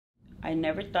I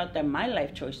never thought that my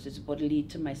life choices would lead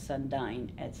to my son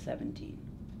dying at 17.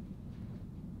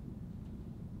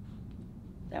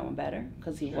 That one better?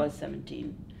 Because he was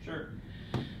 17. Sure.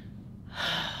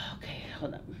 Okay,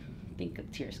 hold on. I think a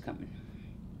tear's coming.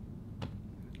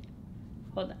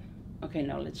 Hold on. Okay,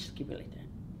 no, let's just keep it like that.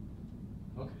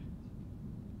 Okay.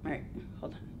 All right,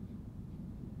 hold on.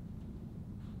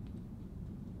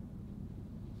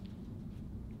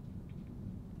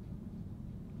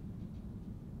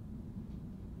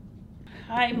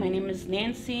 Hi, my name is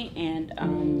Nancy, and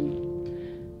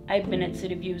I've been at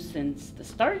City View since the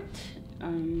start,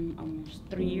 almost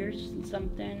 3 years and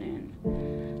something, and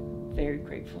very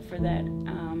grateful for that.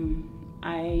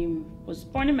 I was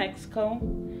born in Mexico,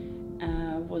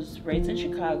 was raised in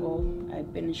Chicago.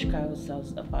 I've been in Chicago since I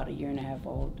was about a year and a half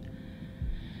old.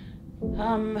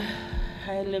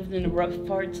 I lived in the rough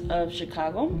parts of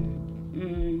Chicago.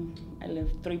 I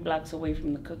lived 3 blocks away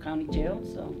from the Cook County Jail,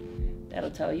 so that'll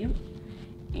tell you.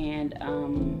 And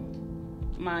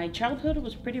my childhood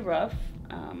was pretty rough.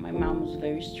 My mom was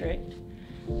very strict.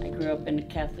 I grew up in a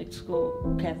Catholic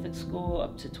school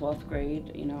up to 12th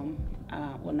grade, you know.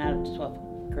 Well, not up to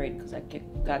 12th grade because I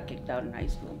got kicked out in high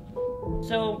school.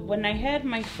 So when I had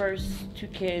my first 2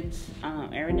 kids,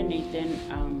 Aaron and Nathan,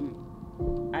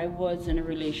 I was in a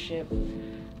relationship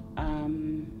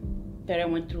that I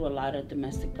went through a lot of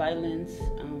domestic violence,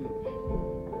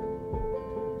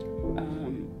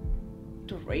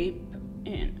 to rape,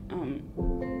 and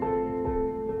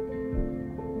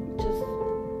just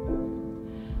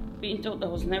being told I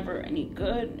was never any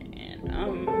good. And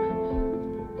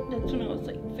that's when I was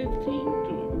like 15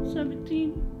 to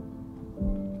 17.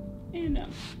 And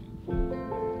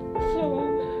so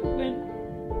when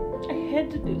I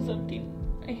had to do something,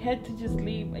 I had to just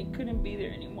leave. I couldn't be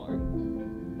there anymore.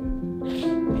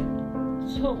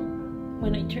 So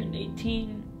when I turned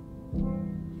 18,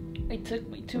 I took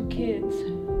my 2 kids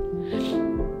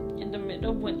in the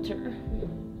middle of winter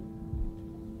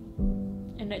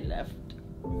and I left.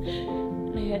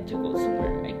 And I had to go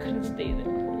somewhere. I couldn't stay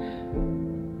there.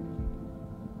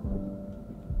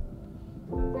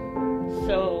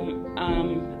 So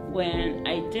when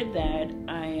I did that,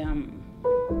 I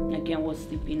again was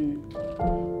sleeping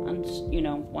on, you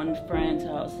know, one friend's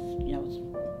house. You know, I was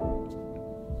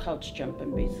couch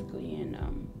jumping basically, and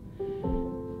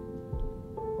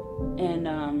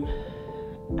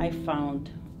I found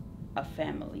a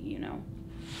family, you know.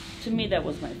 To me, that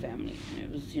was my family.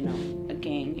 It was, you know, a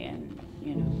gang, and,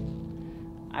 you know,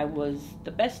 I was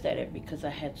the best at it because I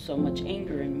had so much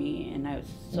anger in me, and I was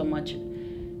so much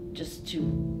just to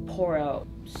pour out.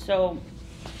 So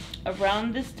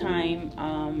around this time,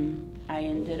 I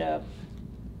ended up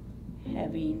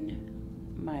having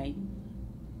my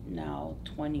now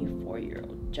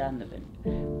 24-year-old Jonathan,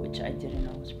 which I didn't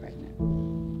know was pregnant.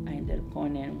 I ended up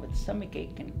going in with stomach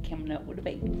ache and coming up with a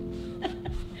baby.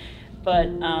 But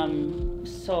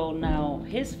so now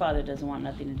his father doesn't want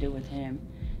nothing to do with him,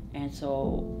 and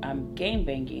so I'm gang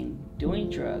banging, doing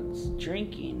drugs,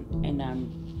 drinking, and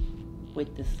I'm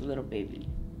with this little baby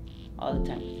all the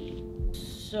time.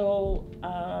 So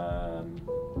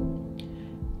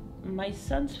my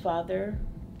son's father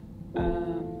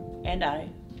and I,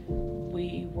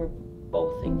 we were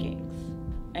both in gangs,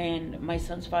 and my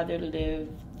son's father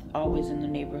lived always in the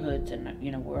neighborhoods, and,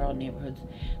 you know, we're all neighborhoods.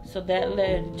 So that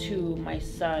led to my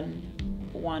son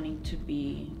wanting to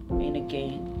be in a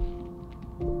gang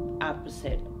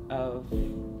opposite of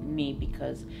me,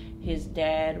 because his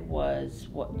dad was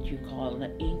what you call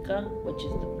an Inca, which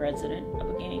is the president of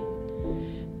a gang,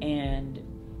 and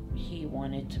he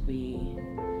wanted to be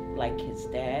like his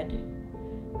dad.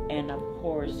 And of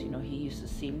course, you know, he used to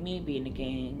see me be in a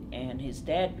gang and his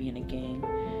dad be in a gang.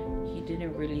 He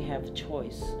didn't really have a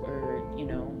choice, or, you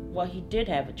know, well, he did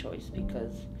have a choice,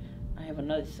 because I have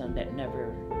another son that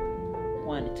never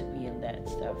wanted to be in that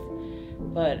stuff.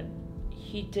 But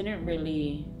he didn't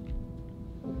really,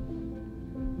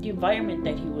 the environment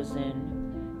that he was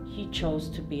in, he chose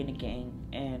to be in a gang,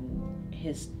 and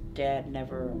his dad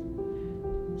never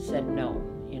said no,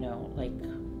 you know, like,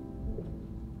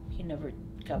 he never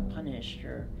got punished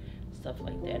or stuff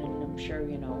like that. And I'm sure,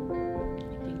 you know,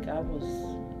 I think I was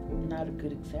not a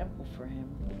good example for him,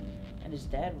 and his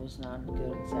dad was not a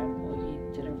good example.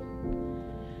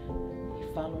 He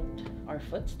followed our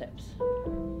footsteps,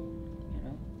 you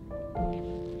know.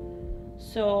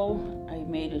 So I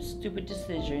made a stupid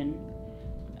decision.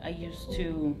 I used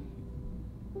to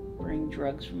bring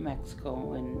drugs from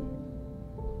Mexico and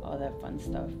all that fun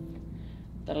stuff.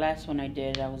 The last one I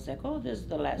did, I was like, oh, this is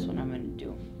the last one I'm going to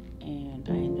do. And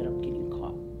I ended up getting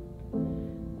caught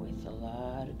with a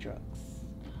lot of drugs.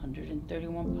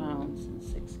 131 pounds and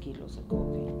 6 kilos of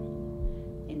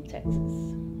cocaine in Texas.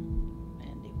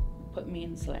 And they put me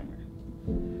in Slammer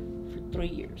for 3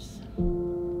 years.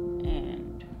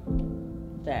 And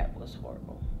that was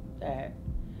horrible. That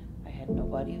I had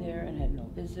nobody there, and had no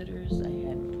visitors. I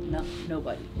had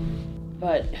nobody.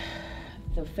 But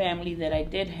the family that I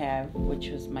did have, which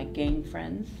was my gang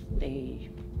friends, they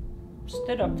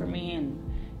stood up for me, and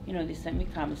they sent me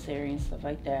commissary and stuff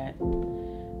like that,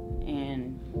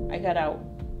 and I got out.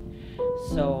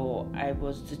 So I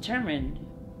was determined.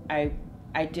 I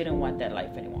didn't want that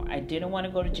life anymore. I didn't want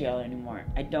to go to jail anymore.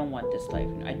 I don't want this life.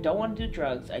 I don't want to do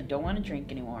drugs. I don't want to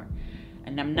drink anymore,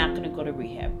 and I'm not going to go to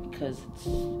rehab, because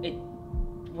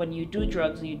when you do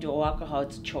drugs and you do alcohol,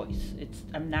 it's a choice.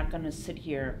 I'm not going to sit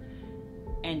here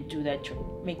and do that,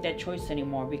 make that choice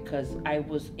anymore, because I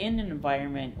was in an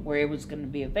environment where it was going to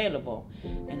be available,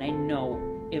 and I know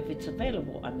if it's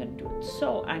available, I'm going to do it.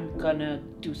 So I'm going to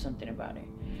do something about it.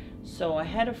 So I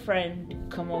had a friend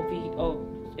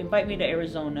invite me to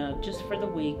Arizona just for the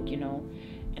week,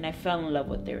 and I fell in love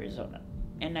with Arizona.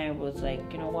 And I was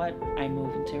like, you know what? I'm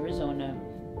moving to Arizona.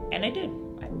 And I did.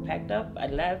 I packed up, I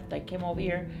left, I came over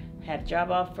here, had a job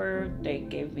offer. They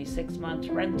gave me 6 months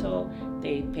rental.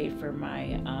 They paid for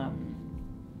my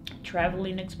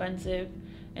traveling expenses,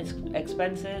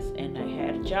 and I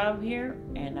had a job here,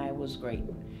 and I was great.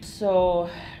 So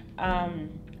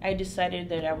I decided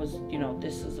that I was,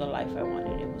 this is the life I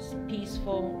wanted. It was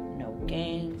peaceful, no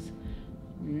gangs,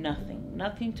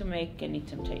 nothing to make any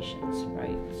temptations,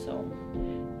 right? So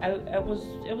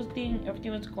everything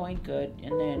was going good,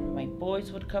 and then my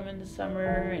boys would come in the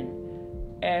summer, and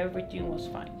everything was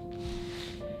fine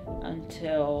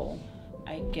until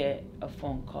I get a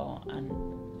phone call on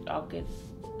August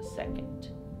 2nd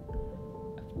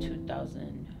of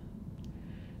 2000.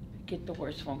 I get the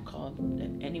worst phone call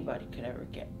that anybody could ever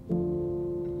get.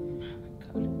 Oh my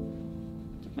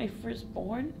God. My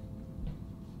firstborn,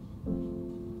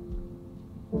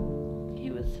 he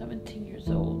was 17 years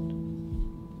old,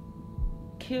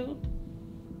 killed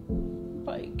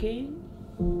by a gang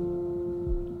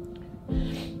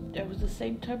that was the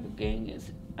same type of gang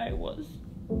as I was.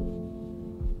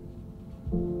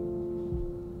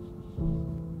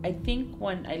 I think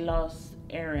when I lost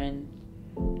Aaron,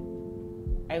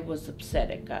 I was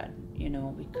upset at God,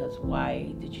 because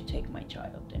why did you take my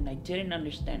child? And I didn't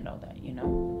understand all that,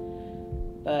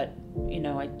 But,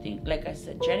 I think, like I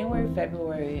said, January,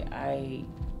 February, I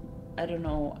don't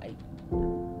know, I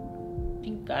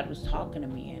think God was talking to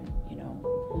me, and,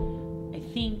 I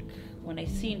think when I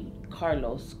seen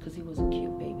Carlos, because he was a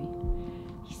cute baby,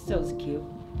 he still is cute,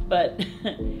 but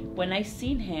when I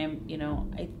seen him,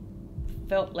 I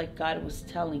felt like God was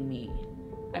telling me,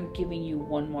 I'm giving you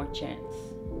one more chance.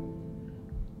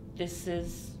 This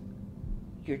is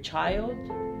your child.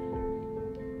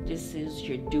 This is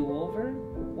your do-over.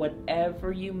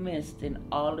 Whatever you missed in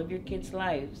all of your kids'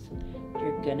 lives,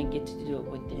 you're gonna get to do it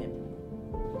with him.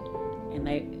 And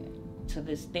to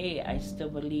this day, I still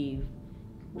believe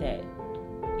that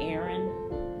Aaron,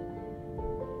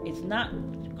 it's not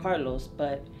Carlos,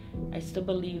 but I still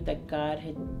believe that God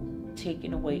had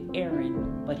taken away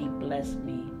Aaron, but he blessed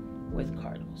me with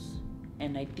Carlos.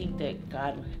 And I think that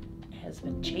God has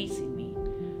been chasing me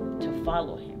to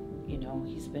follow him.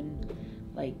 He's been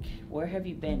like, where have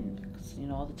you been? Because,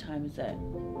 all the times that,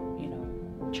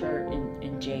 church,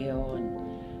 in jail,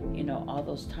 and, all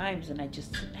those times, and I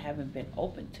just haven't been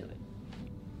open to it.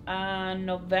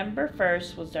 November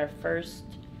 1st was our first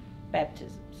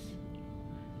baptisms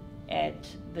at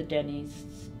the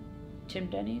Tim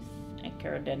Denny's and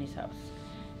Carol Denny's house.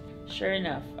 Sure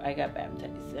enough, I got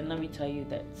baptized. And let me tell you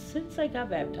that since I got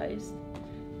baptized,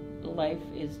 life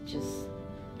is just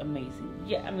amazing.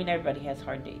 Yeah, everybody has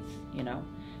hard days,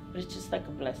 but it's just like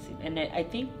a blessing. And I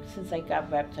think since I got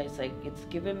baptized, like, it's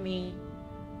given me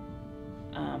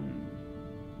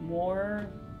more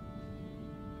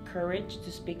courage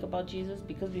to speak about Jesus,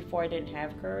 because before I didn't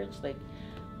have courage, like,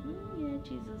 yeah,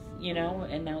 Jesus,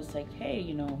 and I was like, hey,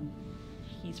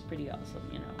 he's pretty awesome,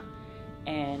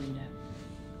 and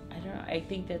I don't know, I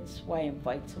think that's why I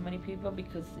invite so many people,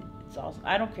 because it's awesome.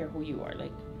 I don't care who you are,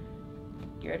 like,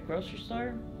 you're at a grocery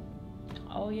store,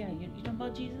 oh yeah, you know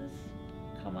about Jesus?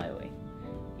 Come my way.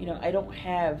 I don't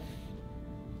have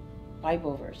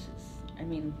Bible verses.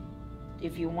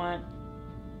 If you want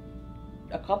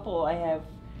a couple, I have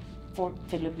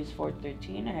Philippians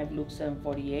 4:13. I have Luke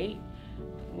 7:48.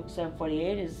 Luke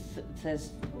 7:48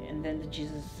 says, and then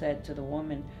Jesus said to the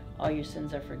woman, all your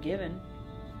sins are forgiven.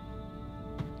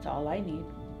 That's all I need.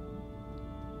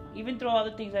 Even through all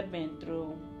the things I've been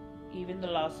through, even the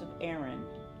loss of Aaron,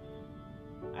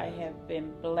 I have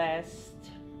been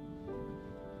blessed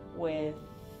with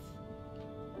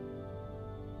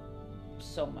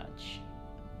so much.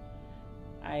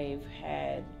 I've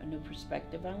had a new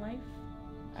perspective on life.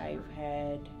 I've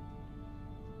had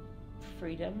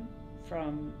freedom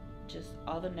from just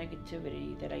all the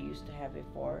negativity that I used to have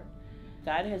before.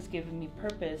 God has given me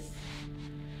purpose.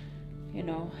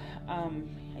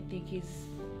 I think He's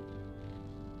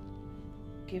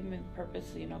given me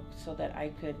purpose, so that I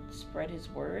could spread His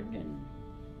word and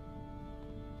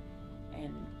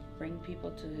bring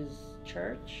people to His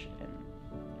church. And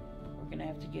we're gonna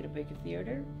have to get a bigger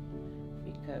theater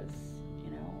because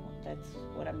that's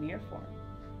what I'm here for.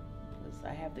 Because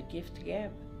I have the gift to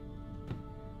give.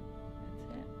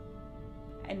 That's it.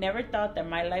 I never thought that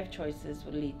my life choices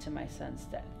would lead to my son's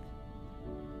death.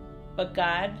 But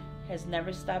God has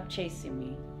never stopped chasing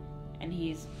me, and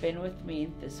He's been with me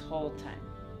this whole time.